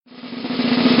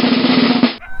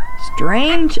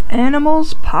Strange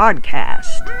Animals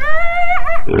Podcast.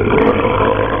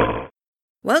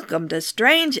 Welcome to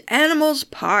Strange Animals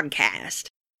Podcast.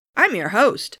 I'm your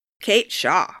host, Kate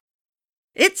Shaw.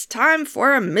 It's time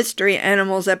for a Mystery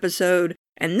Animals episode,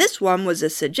 and this one was a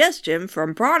suggestion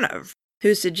from Pranav,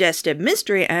 who suggested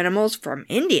mystery animals from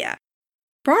India.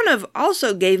 Pranav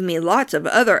also gave me lots of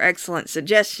other excellent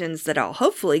suggestions that I'll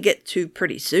hopefully get to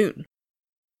pretty soon.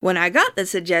 When I got the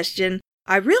suggestion,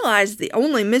 I realized the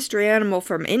only mystery animal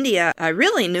from India I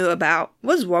really knew about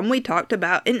was one we talked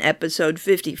about in episode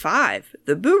 55,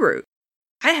 the Buru.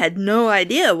 I had no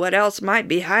idea what else might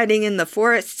be hiding in the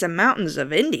forests and mountains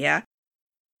of India.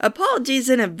 Apologies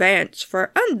in advance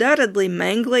for undoubtedly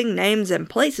mangling names and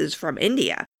places from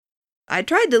India. I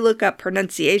tried to look up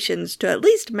pronunciations to at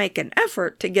least make an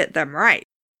effort to get them right.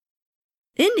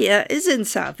 India is in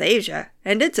South Asia,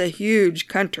 and it's a huge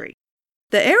country.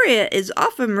 The area is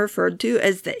often referred to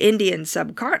as the Indian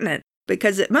subcontinent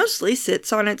because it mostly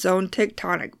sits on its own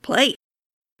tectonic plate.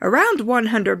 Around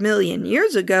 100 million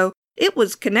years ago, it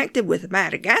was connected with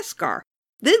Madagascar,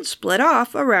 then split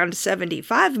off around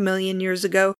 75 million years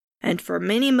ago, and for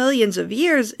many millions of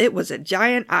years it was a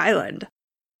giant island.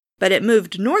 But it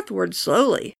moved northward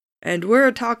slowly, and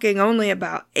we're talking only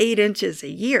about 8 inches a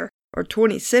year, or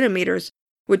 20 centimeters,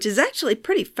 which is actually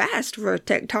pretty fast for a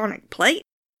tectonic plate,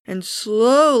 and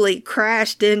slowly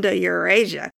crashed into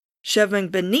Eurasia, shoving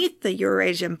beneath the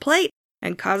Eurasian plate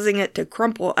and causing it to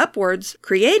crumple upwards,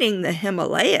 creating the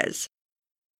Himalayas.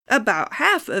 About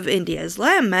half of India's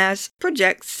landmass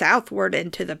projects southward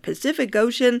into the Pacific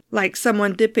Ocean like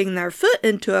someone dipping their foot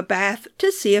into a bath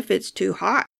to see if it's too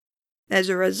hot. As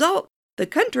a result, the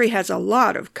country has a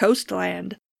lot of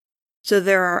coastland. So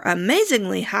there are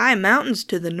amazingly high mountains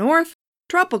to the north,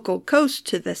 tropical coasts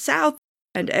to the south,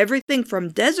 and everything from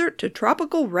desert to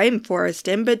tropical rainforest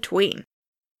in between.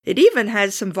 It even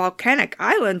has some volcanic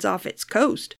islands off its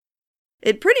coast.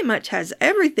 It pretty much has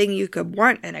everything you could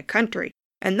want in a country,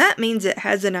 and that means it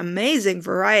has an amazing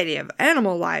variety of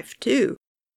animal life, too.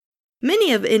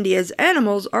 Many of India's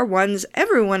animals are ones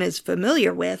everyone is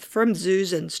familiar with from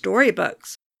zoos and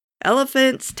storybooks.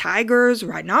 Elephants, tigers,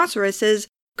 rhinoceroses,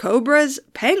 cobras,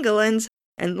 pangolins,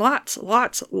 and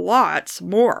lots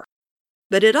more.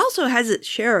 But it also has its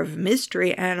share of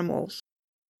mystery animals.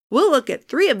 We'll look at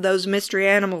 3 of those mystery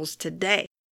animals today,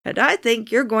 and I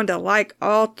think you're going to like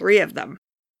all 3 of them.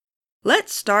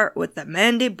 Let's start with the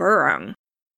Mandi Burung.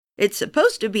 It's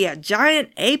supposed to be a giant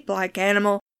ape-like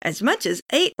animal as much as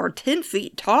 8 or 10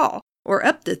 feet tall, or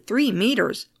up to 3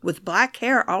 meters, with black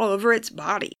hair all over its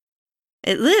body.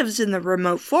 It lives in the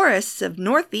remote forests of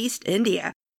northeast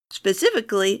India,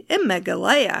 specifically in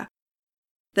Meghalaya.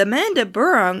 The Mandi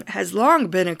Burung has long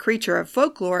been a creature of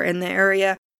folklore in the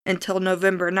area until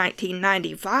November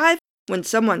 1995, when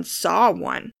someone saw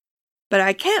one. But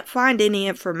I can't find any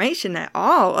information at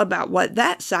all about what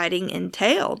that sighting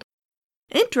entailed.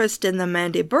 Interest in the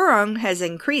Mandi Burung has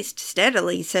increased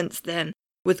steadily since then,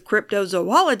 with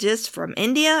cryptozoologists from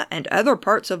India and other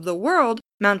parts of the world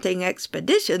mounting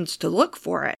expeditions to look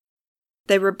for it.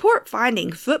 They report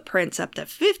finding footprints up to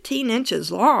 15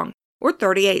 inches long, or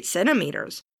 38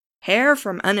 centimeters, hair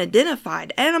from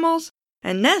unidentified animals,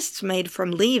 and nests made from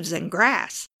leaves and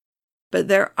grass. But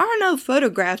there are no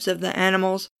photographs of the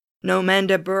animals, no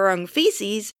Mandi Burung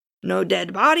feces, no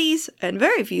dead bodies, and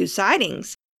very few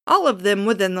sightings, all of them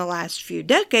within the last few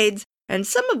decades, and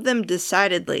some of them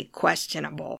decidedly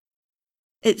questionable.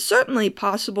 It's certainly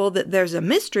possible that there's a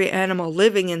mystery animal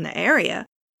living in the area.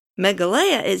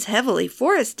 Meghalaya is heavily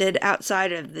forested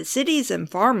outside of the cities and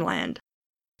farmland.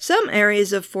 Some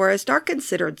areas of forest are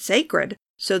considered sacred,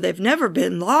 so they've never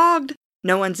been logged,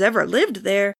 no one's ever lived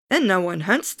there, and no one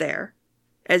hunts there.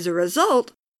 As a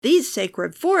result, these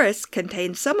sacred forests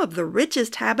contain some of the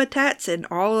richest habitats in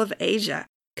all of Asia,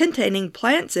 containing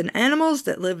plants and animals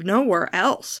that live nowhere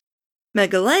else.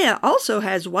 Meghalaya also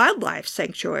has wildlife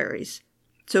sanctuaries,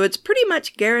 so it's pretty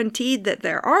much guaranteed that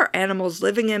there are animals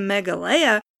living in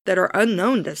Meghalaya that are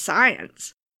unknown to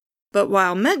science. But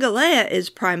while Meghalaya is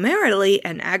primarily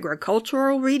an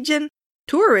agricultural region,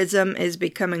 tourism is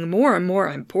becoming more and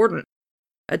more important.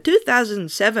 A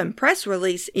 2007 press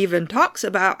release even talks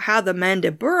about how the Mandi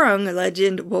Burung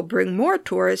legend will bring more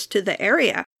tourists to the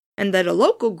area, and that a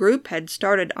local group had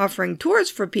started offering tours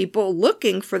for people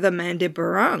looking for the Mandi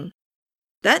Burung.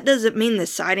 That doesn't mean the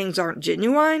sightings aren't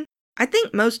genuine. I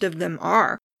think most of them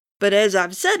are. But as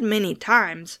I've said many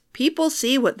times, people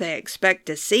see what they expect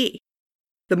to see.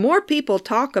 The more people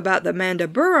talk about the Mandi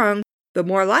Burung, the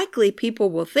more likely people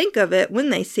will think of it when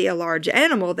they see a large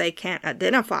animal they can't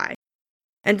identify.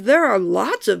 And there are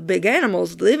lots of big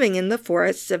animals living in the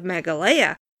forests of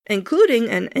Meghalaya, including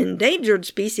an endangered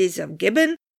species of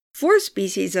gibbon, 4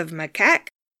 species of macaque,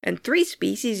 and 3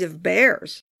 species of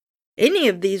bears. Any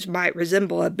of these might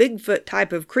resemble a Bigfoot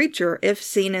type of creature if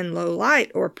seen in low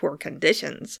light or poor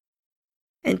conditions.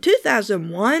 In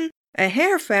 2001, a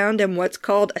hare found in what's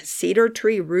called a cedar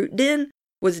tree root den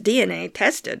was DNA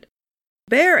tested.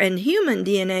 Bear and human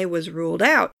DNA was ruled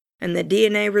out, and the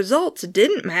DNA results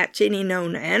didn't match any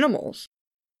known animals.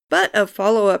 But a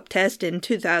follow-up test in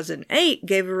 2008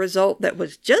 gave a result that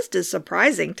was just as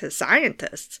surprising to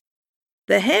scientists.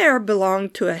 The hare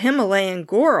belonged to a Himalayan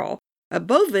goral, a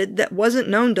bovid that wasn't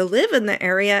known to live in the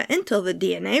area until the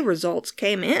DNA results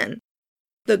came in.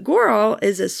 The goral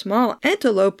is a small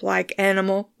antelope-like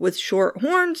animal with short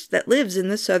horns that lives in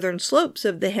the southern slopes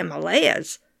of the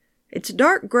Himalayas. It's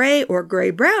dark gray or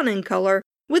gray-brown in color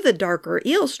with a darker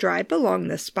eel stripe along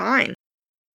the spine.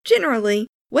 Generally,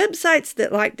 websites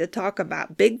that like to talk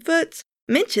about Bigfoots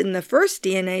mention the first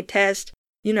DNA test,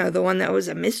 the one that was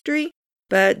a mystery,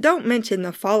 but don't mention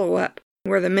the follow-up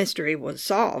where the mystery was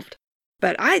solved.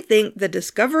 But I think the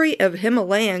discovery of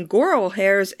Himalayan goral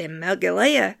hares in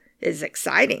Meghalaya is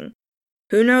exciting.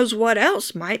 Who knows what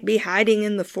else might be hiding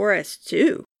in the forest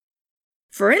too?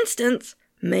 For instance,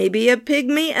 maybe a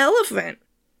pygmy elephant.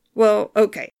 Well,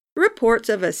 okay, reports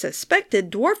of a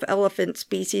suspected dwarf elephant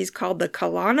species called the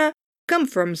Kalana come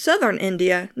from southern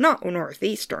India, not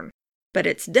northeastern, but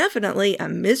it's definitely a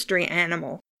mystery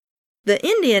animal. The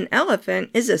Indian elephant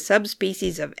is a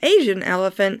subspecies of Asian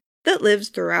elephant that lives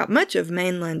throughout much of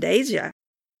mainland Asia.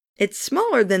 It's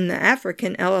smaller than the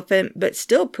African elephant, but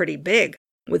still pretty big,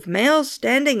 with males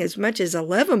standing as much as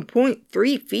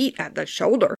 11.3 feet at the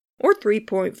shoulder, or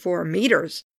 3.4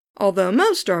 meters, although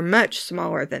most are much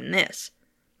smaller than this.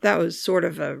 That was sort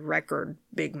of a record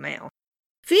big male.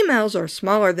 Females are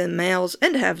smaller than males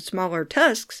and have smaller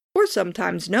tusks, or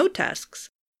sometimes no tusks.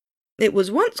 It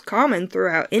was once common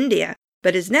throughout India,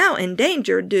 but is now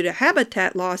endangered due to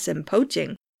habitat loss and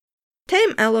poaching.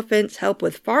 Tame elephants help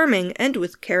with farming and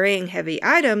with carrying heavy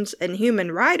items and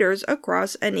human riders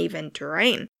across uneven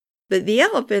terrain, but the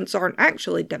elephants aren't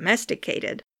actually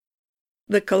domesticated.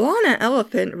 The Kalana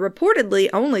elephant reportedly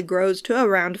only grows to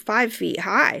around 5 feet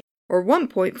high, or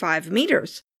 1.5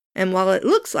 meters, and while it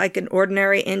looks like an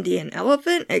ordinary Indian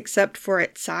elephant except for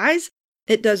its size,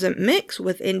 it doesn't mix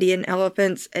with Indian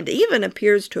elephants and even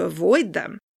appears to avoid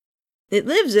them. It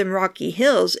lives in rocky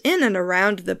hills in and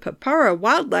around the Papara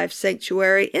Wildlife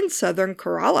Sanctuary in southern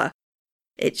Kerala.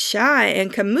 It's shy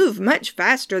and can move much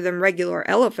faster than regular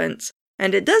elephants,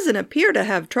 and it doesn't appear to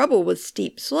have trouble with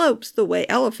steep slopes the way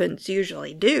elephants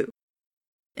usually do.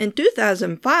 In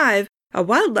 2005, a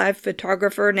wildlife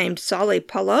photographer named Sally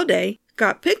Palode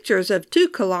got pictures of 2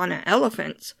 Kalana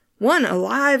elephants, one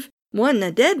alive, one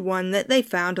a dead one that they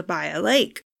found by a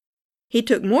lake. He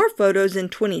took more photos in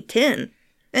 2010,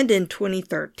 and in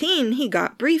 2013 he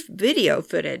got brief video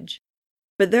footage.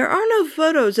 But there are no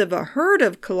photos of a herd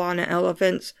of Kalana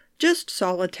elephants, just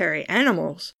solitary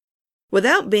animals.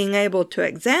 Without being able to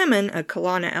examine a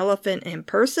Kalana elephant in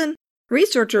person,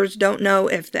 researchers don't know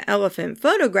if the elephant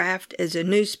photographed is a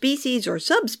new species or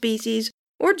subspecies,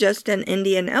 or just an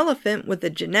Indian elephant with a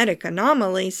genetic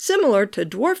anomaly similar to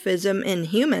dwarfism in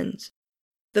humans.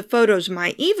 The photos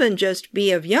might even just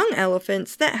be of young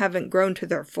elephants that haven't grown to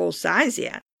their full size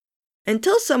yet.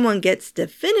 Until someone gets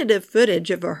definitive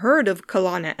footage of a herd of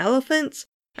Kalana elephants,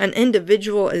 an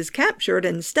individual is captured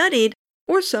and studied,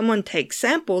 or someone takes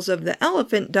samples of the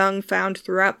elephant dung found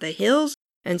throughout the hills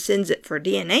and sends it for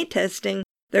DNA testing,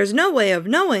 there's no way of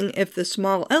knowing if the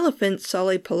small elephants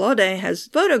Sally Palode has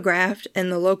photographed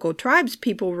and the local tribes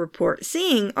people report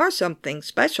seeing are something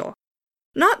special.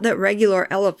 Not that regular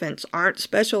elephants aren't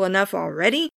special enough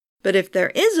already, but if there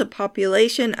is a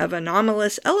population of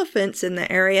anomalous elephants in the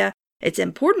area, it's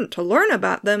important to learn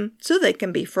about them so they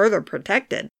can be further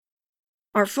protected.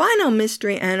 Our final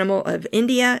mystery animal of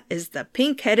India is the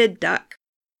pink-headed duck.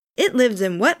 It lives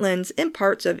in wetlands in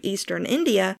parts of eastern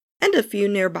India and a few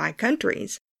nearby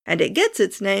countries, and it gets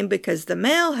its name because the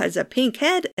male has a pink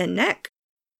head and neck.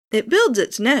 It builds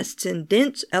its nests in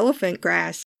dense elephant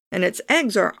grass, and its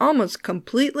eggs are almost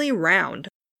completely round.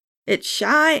 It's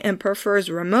shy and prefers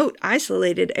remote,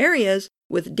 isolated areas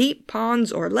with deep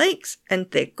ponds or lakes and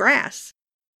thick grass.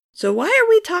 So why are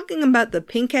we talking about the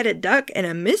pink-headed duck in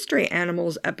a mystery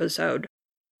animals episode?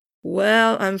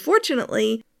 Well,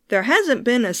 unfortunately, there hasn't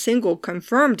been a single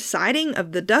confirmed sighting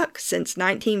of the duck since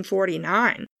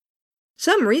 1949.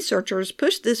 Some researchers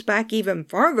pushed this back even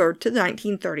farther to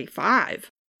 1935.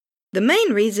 The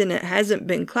main reason it hasn't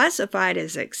been classified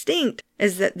as extinct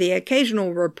is that the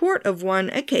occasional report of one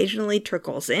occasionally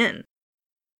trickles in.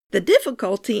 The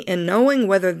difficulty in knowing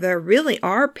whether there really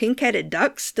are pink-headed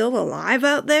ducks still alive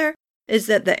out there is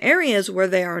that the areas where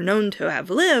they are known to have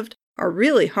lived are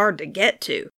really hard to get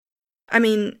to. I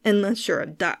mean, unless you're a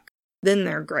duck, then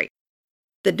they're great.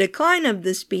 The decline of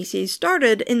this species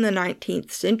started in the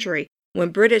 19th century, when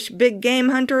British big game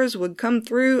hunters would come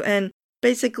through and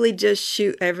basically just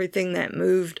shoot everything that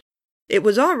moved. It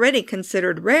was already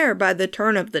considered rare by the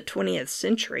turn of the 20th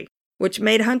century, which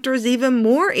made hunters even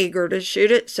more eager to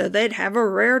shoot it so they'd have a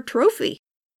rare trophy.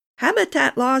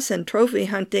 Habitat loss and trophy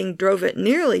hunting drove it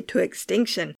nearly to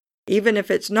extinction, even if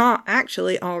it's not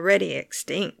actually already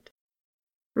extinct.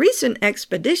 Recent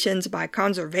expeditions by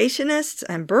conservationists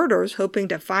and birders hoping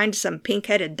to find some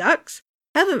pink-headed ducks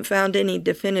haven't found any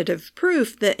definitive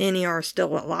proof that any are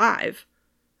still alive.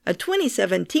 A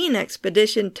 2017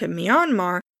 expedition to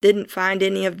Myanmar didn't find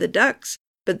any of the ducks,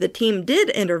 but the team did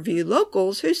interview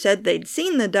locals who said they'd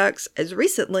seen the ducks as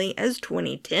recently as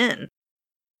 2010.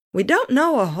 We don't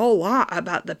know a whole lot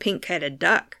about the pink-headed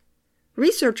duck.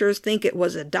 Researchers think it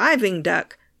was a diving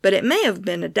duck, but it may have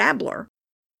been a dabbler.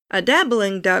 A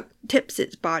dabbling duck tips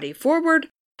its body forward,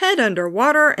 head under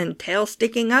water and tail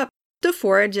sticking up, to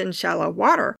forage in shallow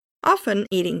water, often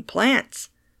eating plants.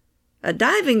 A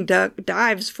diving duck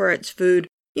dives for its food,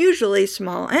 usually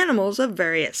small animals of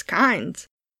various kinds.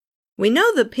 We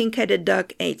know the pink-headed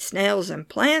duck ate snails and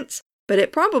plants, but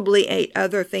it probably ate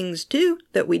other things too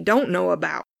that we don't know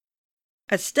about.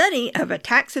 A study of a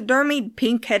taxidermied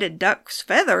pink-headed duck's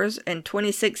feathers in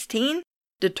 2016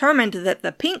 determined that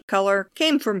the pink color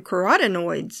came from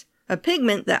carotenoids, a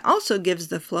pigment that also gives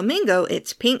the flamingo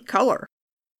its pink color.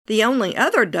 The only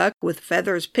other duck with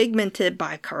feathers pigmented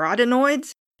by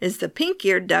carotenoids is the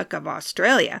pink-eared duck of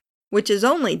Australia, which is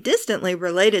only distantly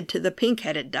related to the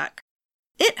pink-headed duck.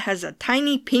 It has a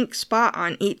tiny pink spot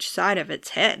on each side of its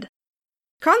head.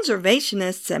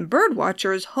 Conservationists and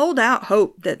birdwatchers hold out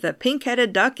hope that the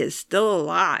pink-headed duck is still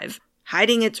alive,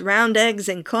 hiding its round eggs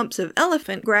in clumps of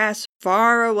elephant grass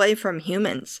far away from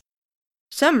humans.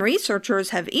 Some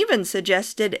researchers have even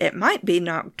suggested it might be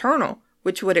nocturnal,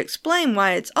 which would explain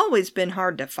why it's always been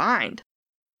hard to find.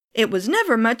 It was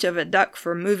never much of a duck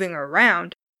for moving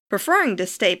around, preferring to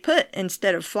stay put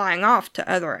instead of flying off to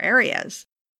other areas.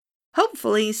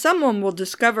 Hopefully, someone will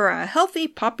discover a healthy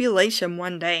population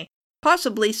one day,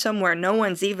 possibly somewhere no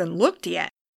one's even looked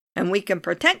yet, and we can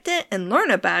protect it and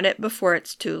learn about it before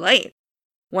it's too late.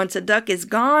 Once a duck is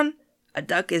gone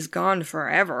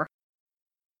forever.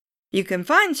 You can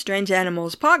find Strange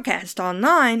Animals Podcast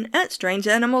online at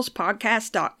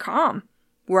strangeanimalspodcast.com.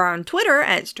 We're on Twitter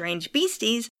at Strange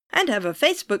Beasties and have a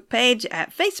Facebook page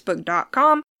at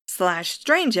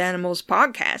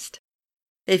facebook.com/strangeanimalspodcast.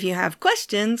 If you have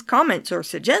questions, comments, or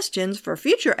suggestions for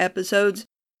future episodes,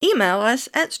 email us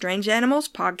at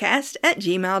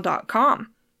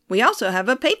strangeanimalspodcast@gmail.com. We also have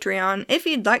a Patreon if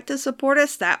you'd like to support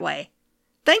us that way.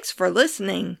 Thanks for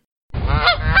listening.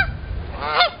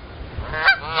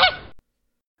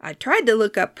 I tried to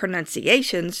look up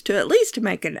pronunciations to at least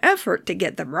make an effort to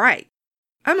get them right.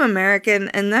 I'm American,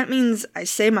 and that means I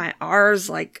say my R's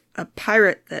like a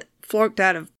pirate that flunked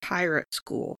out of pirate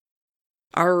school.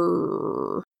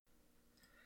 Arrrrrr.